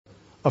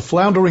A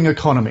floundering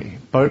economy,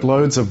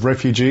 boatloads of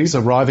refugees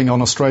arriving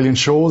on Australian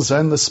shores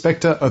and the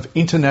spectre of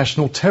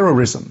international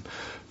terrorism.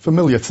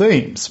 Familiar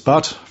themes,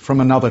 but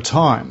from another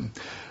time.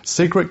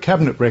 Secret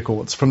cabinet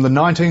records from the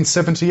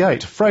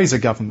 1978 Fraser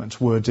government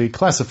were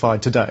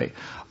declassified today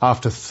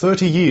after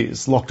 30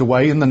 years locked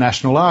away in the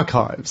National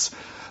Archives.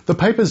 The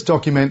papers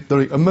document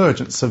the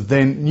emergence of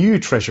then new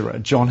Treasurer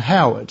John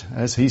Howard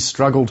as he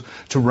struggled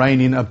to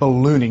rein in a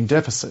ballooning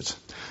deficit.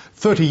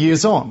 30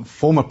 years on,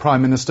 former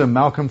Prime Minister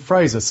Malcolm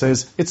Fraser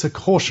says it's a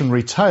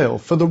cautionary tale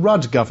for the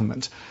Rudd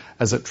government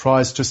as it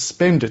tries to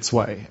spend its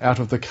way out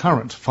of the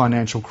current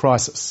financial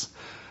crisis.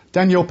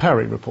 Danielle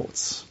Parry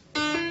reports.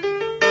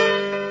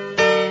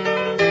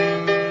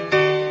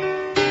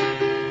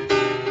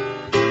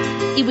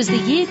 It was the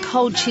year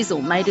Cold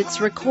Chisel made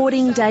its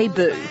recording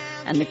debut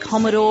and the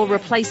Commodore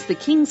replaced the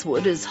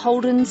Kingswood as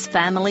Holden's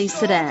family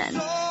sedan.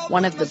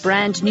 One of the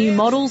brand new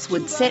models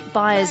would set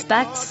buyers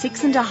back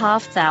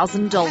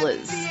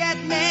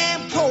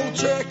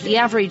 $6,500. The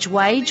average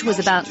wage was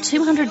about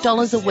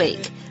 $200 a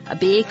week. A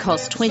beer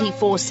cost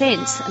 24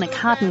 cents and a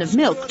carton of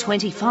milk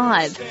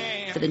 25.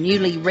 For the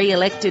newly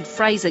re-elected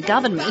Fraser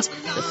government,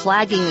 the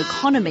flagging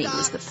economy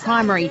was the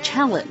primary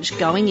challenge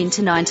going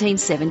into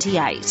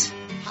 1978.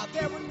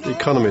 The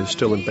economy is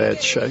still in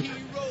bad shape,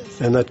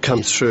 and that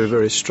comes through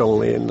very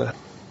strongly in the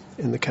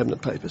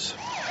cabinet papers.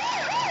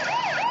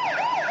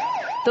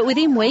 But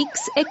within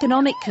weeks,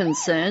 economic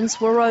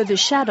concerns were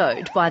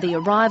overshadowed by the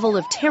arrival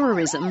of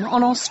terrorism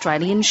on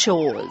Australian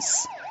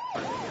shores.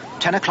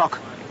 10 o'clock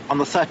on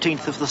the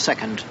 13th of the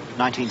 2nd,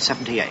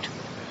 1978,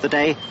 the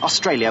day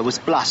Australia was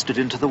blasted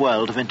into the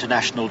world of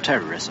international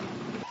terrorism.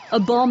 A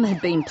bomb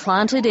had been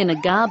planted in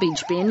a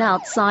garbage bin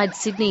outside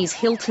Sydney's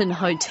Hilton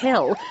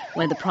Hotel,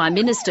 where the Prime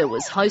Minister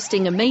was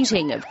hosting a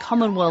meeting of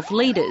Commonwealth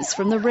leaders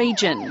from the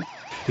region.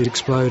 It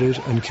exploded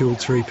and killed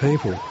 3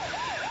 people.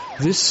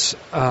 This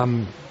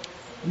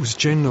was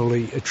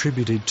generally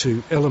attributed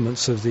to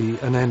elements of the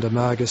Ananda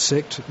Marga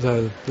sect,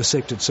 though the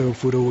sect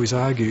itself would always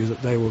argue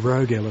that they were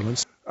rogue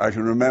elements. I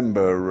can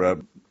remember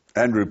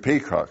Andrew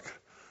Peacock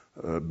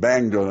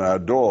banged on our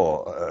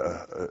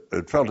door.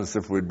 It felt as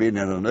if we'd been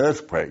in an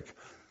earthquake.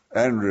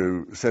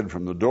 Andrew said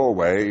from the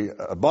doorway,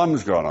 "A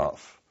bomb's gone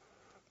off."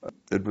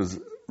 It was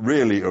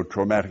really a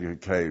traumatic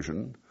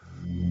occasion.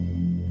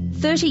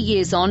 30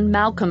 years on,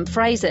 Malcolm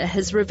Fraser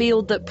has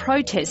revealed that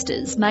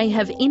protesters may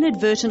have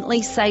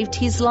inadvertently saved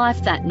his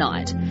life that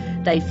night.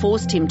 They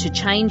forced him to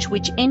change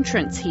which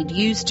entrance he'd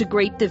used to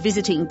greet the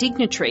visiting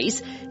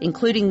dignitaries,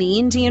 including the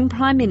Indian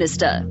Prime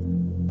Minister.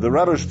 The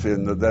rubbish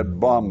bin that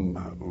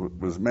bomb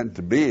was meant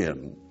to be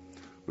in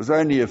was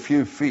only a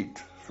few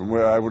feet from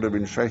where I would have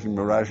been shaking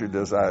Marashi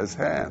Desai's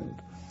hand.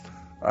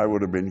 I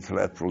would have been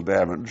collateral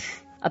damage.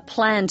 A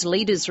planned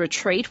leaders'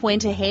 retreat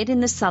went ahead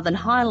in the Southern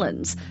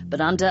Highlands,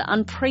 but under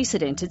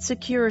unprecedented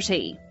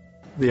security.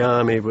 The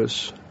army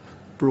was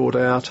brought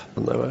out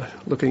and they were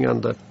looking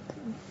in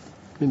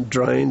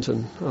drains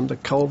and under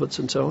culverts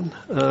and so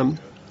on.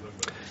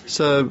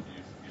 So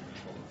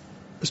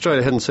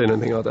Australia hadn't seen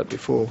anything like that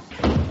before.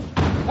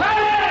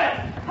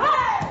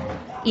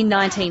 In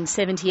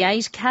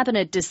 1978,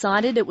 Cabinet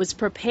decided it was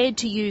prepared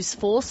to use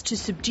force to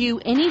subdue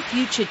any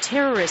future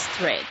terrorist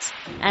threats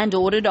and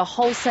ordered a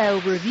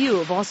wholesale review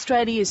of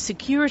Australia's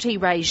security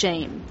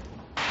regime.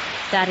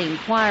 That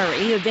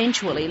inquiry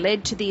eventually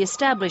led to the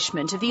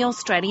establishment of the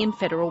Australian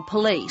Federal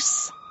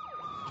Police.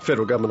 The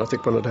federal government, I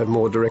think, wanted to have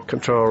more direct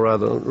control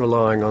rather than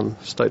relying on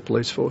state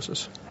police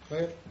forces.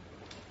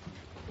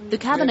 The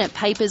Cabinet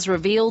papers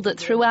revealed that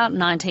throughout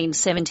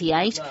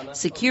 1978,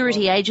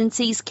 security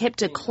agencies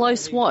kept a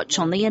close watch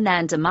on the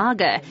Ananda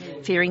Marga,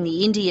 fearing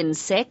the Indian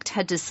sect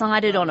had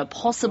decided on a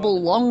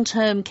possible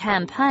long-term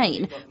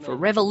campaign for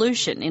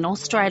revolution in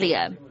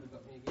Australia.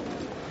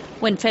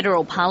 When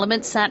federal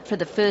parliament sat for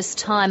the first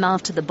time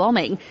after the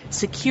bombing,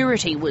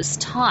 security was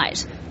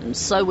tight, and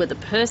so were the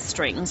purse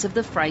strings of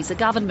the Fraser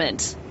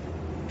government.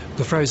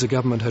 The Fraser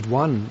government had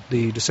won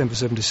the December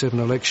 77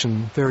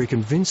 election very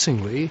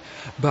convincingly,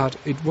 but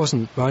it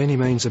wasn't by any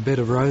means a bed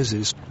of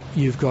roses.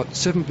 You've got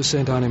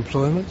 7%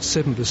 unemployment,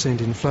 7%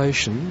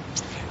 inflation,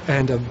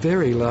 and a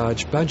very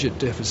large budget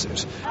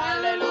deficit.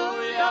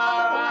 Hallelujah,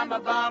 I'm a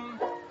bum.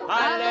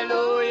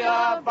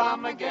 Hallelujah,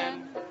 bum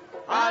again.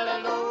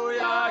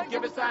 Hallelujah,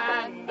 give us a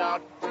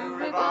handout to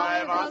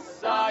revive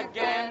us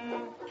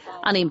again.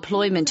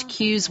 Unemployment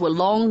queues were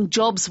long,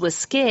 jobs were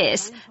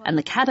scarce, and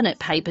the Cabinet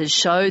papers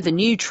show the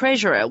new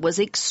Treasurer was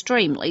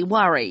extremely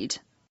worried.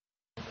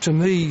 To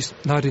me,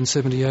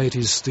 1978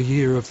 is the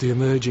year of the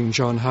emerging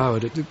John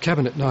Howard. The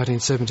Cabinet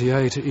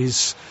 1978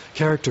 is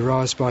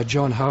characterised by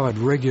John Howard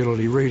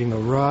regularly reading a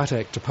riot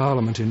act to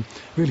Parliament in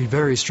really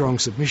very strong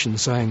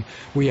submissions saying,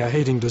 "We are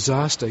heading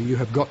disaster, you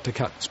have got to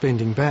cut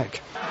spending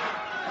back."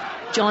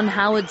 John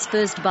Howard's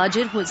first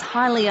budget was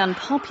highly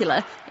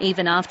unpopular.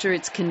 Even after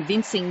its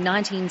convincing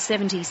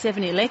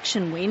 1977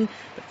 election win,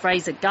 the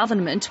Fraser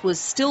government was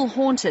still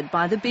haunted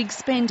by the big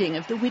spending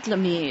of the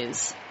Whitlam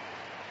years.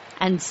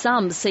 And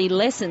some see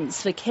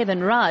lessons for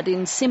Kevin Rudd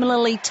in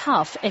similarly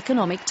tough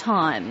economic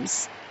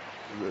times.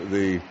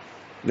 The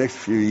next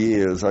few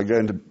years are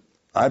going to,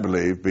 I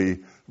believe, be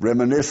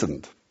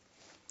reminiscent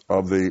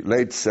of the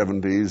late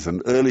 70s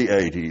and early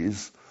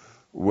 80s,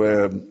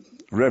 where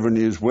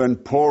revenues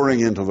weren't pouring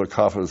into the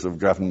coffers of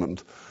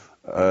government.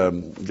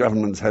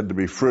 Governments had to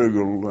be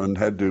frugal and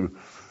had to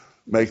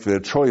make their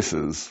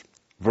choices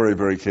very,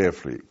 very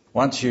carefully.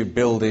 Once you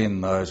build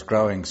in those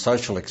growing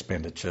social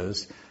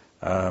expenditures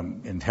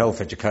in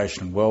health,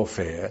 education and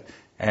welfare,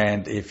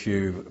 and if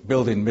you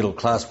build in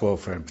middle-class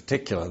welfare in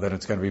particular, then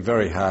it's going to be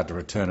very hard to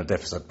return a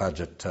deficit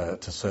budget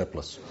to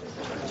surplus.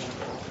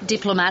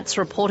 Diplomats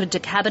reported to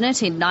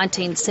Cabinet in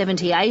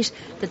 1978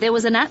 that there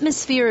was an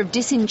atmosphere of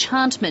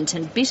disenchantment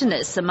and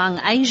bitterness among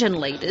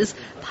Asian leaders,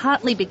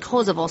 partly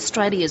because of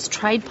Australia's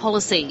trade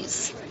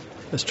policies.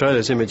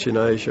 Australia's image in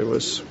Asia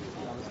was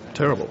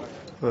terrible.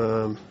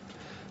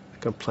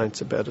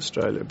 Complaints about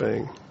Australia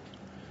being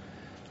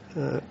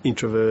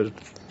introverted,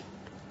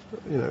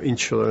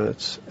 insular in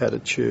its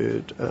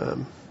attitude.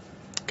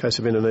 Case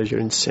of Indonesia,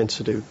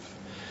 insensitive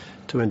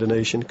to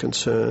Indonesian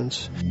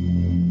concerns.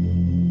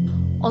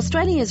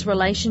 Australia's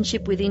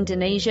relationship with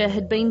Indonesia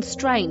had been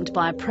strained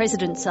by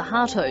President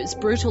Suharto's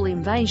brutal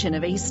invasion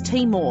of East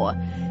Timor.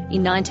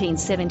 In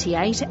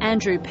 1978,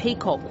 Andrew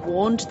Peacock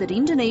warned that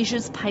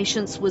Indonesia's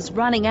patience was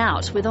running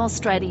out with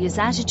Australia's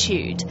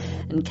attitude,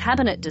 and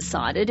Cabinet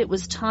decided it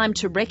was time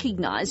to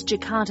recognise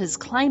Jakarta's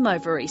claim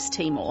over East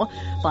Timor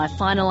by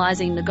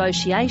finalising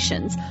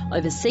negotiations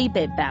over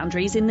seabed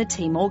boundaries in the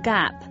Timor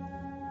Gap.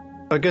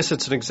 I guess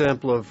it's an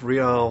example of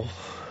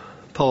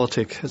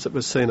realpolitik as it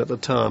was seen at the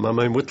time. I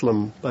mean,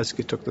 Whitlam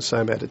basically took the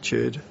same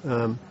attitude.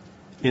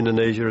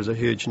 Indonesia is a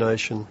huge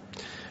nation.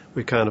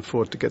 We can't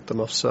afford to get them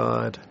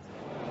offside.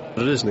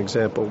 It is an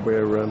example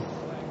where,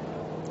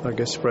 I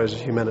guess,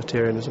 Fraser's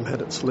humanitarianism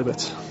had its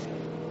limits.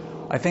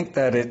 I think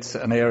that it's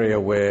an area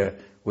where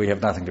we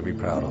have nothing to be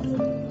proud of.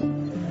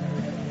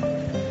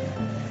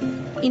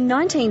 In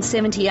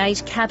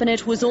 1978,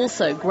 Cabinet was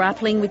also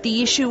grappling with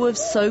the issue of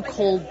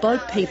so-called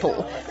boat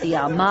people, the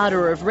armada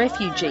of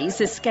refugees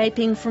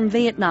escaping from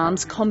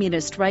Vietnam's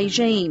communist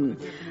regime.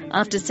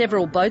 After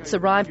several boats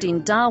arrived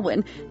in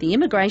Darwin, the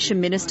Immigration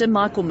Minister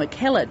Michael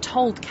McKellar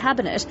told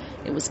Cabinet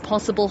it was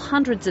possible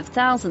hundreds of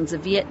thousands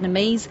of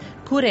Vietnamese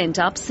could end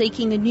up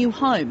seeking a new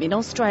home in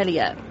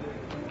Australia.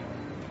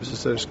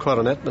 There's quite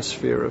an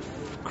atmosphere of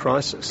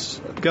crisis.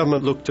 The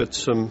government looked at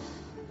some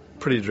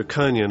pretty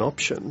draconian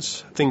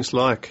options, things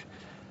like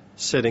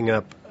setting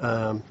up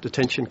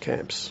detention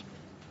camps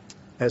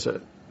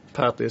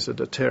partly as a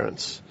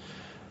deterrence,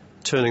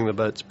 turning the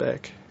boats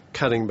back,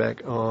 cutting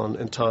back on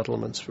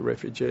entitlements for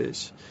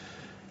refugees.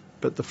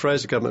 But the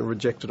Fraser government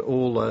rejected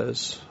all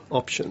those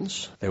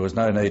options. There was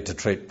no need to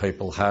treat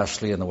people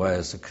harshly in the way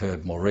as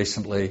occurred more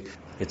recently.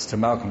 It's to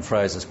Malcolm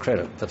Fraser's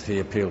credit that he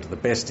appealed to the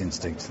best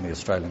instincts in the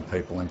Australian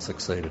people and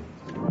succeeded.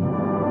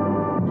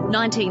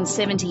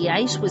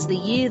 1978 was the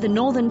year the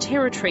Northern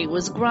Territory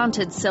was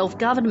granted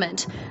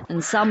self-government,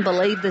 and some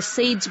believe the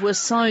seeds were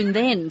sown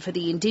then for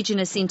the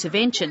Indigenous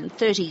intervention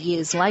 30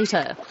 years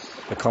later.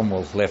 The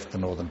Commonwealth left the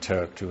Northern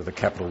Territory with a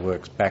capital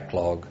works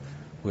backlog,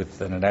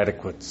 with an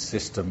inadequate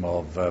system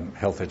of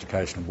health,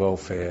 education and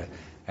welfare,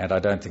 and I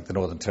don't think the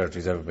Northern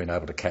Territory's ever been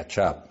able to catch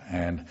up.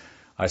 And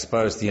I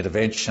suppose the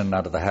intervention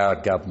under the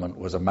Howard government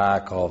was a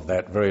mark of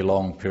that very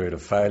long period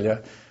of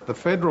failure. The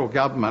federal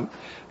government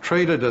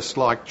treated us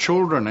like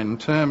children in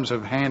terms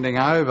of handing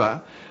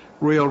over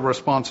real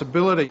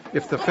responsibility.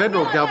 If the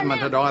federal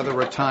government had either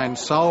retained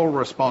sole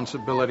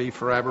responsibility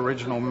for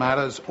Aboriginal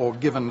matters or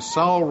given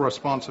sole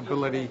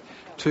responsibility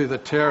to the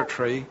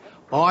Territory,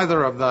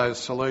 either of those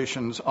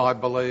solutions, I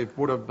believe,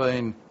 would have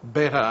been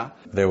better.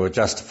 There were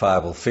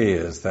justifiable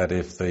fears that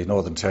if the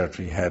Northern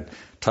Territory had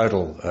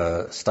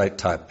total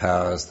state-type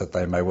powers, that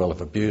they may well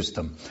have abused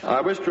them.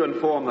 I wish to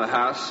inform the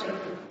House.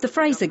 The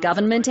Fraser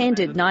government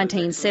ended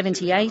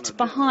 1978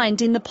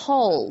 behind in the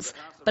polls,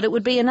 but it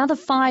would be another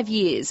 5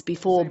 years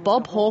before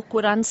Bob Hawke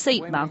would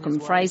unseat Malcolm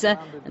Fraser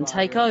and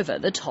take over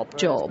the top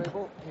job.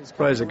 The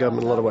Fraser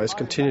government in a lot of ways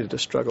continued to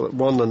struggle. It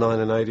won the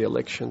 1980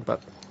 election,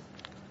 but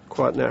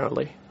quite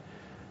narrowly.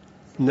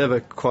 Never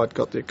quite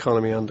got the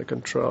economy under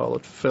control.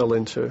 It fell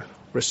into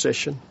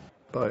recession.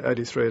 By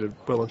 83 it had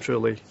well and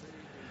truly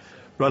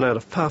run out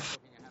of puff.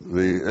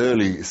 The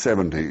early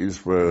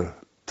 70s were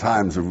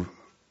times of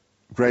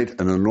great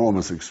and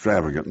enormous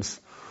extravagance.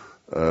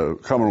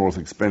 Commonwealth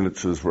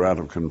expenditures were out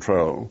of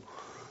control.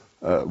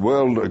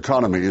 World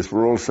economies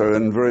were also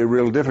in very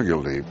real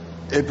difficulty.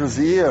 It was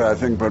the year, I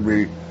think, when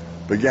we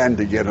began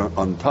to get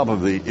on top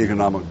of the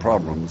economic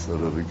problems that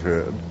had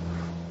occurred.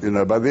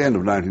 By the end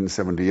of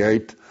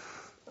 1978,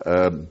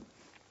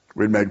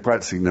 we'd made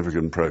quite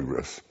significant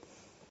progress.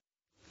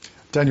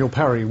 Daniel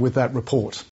Parry with that report.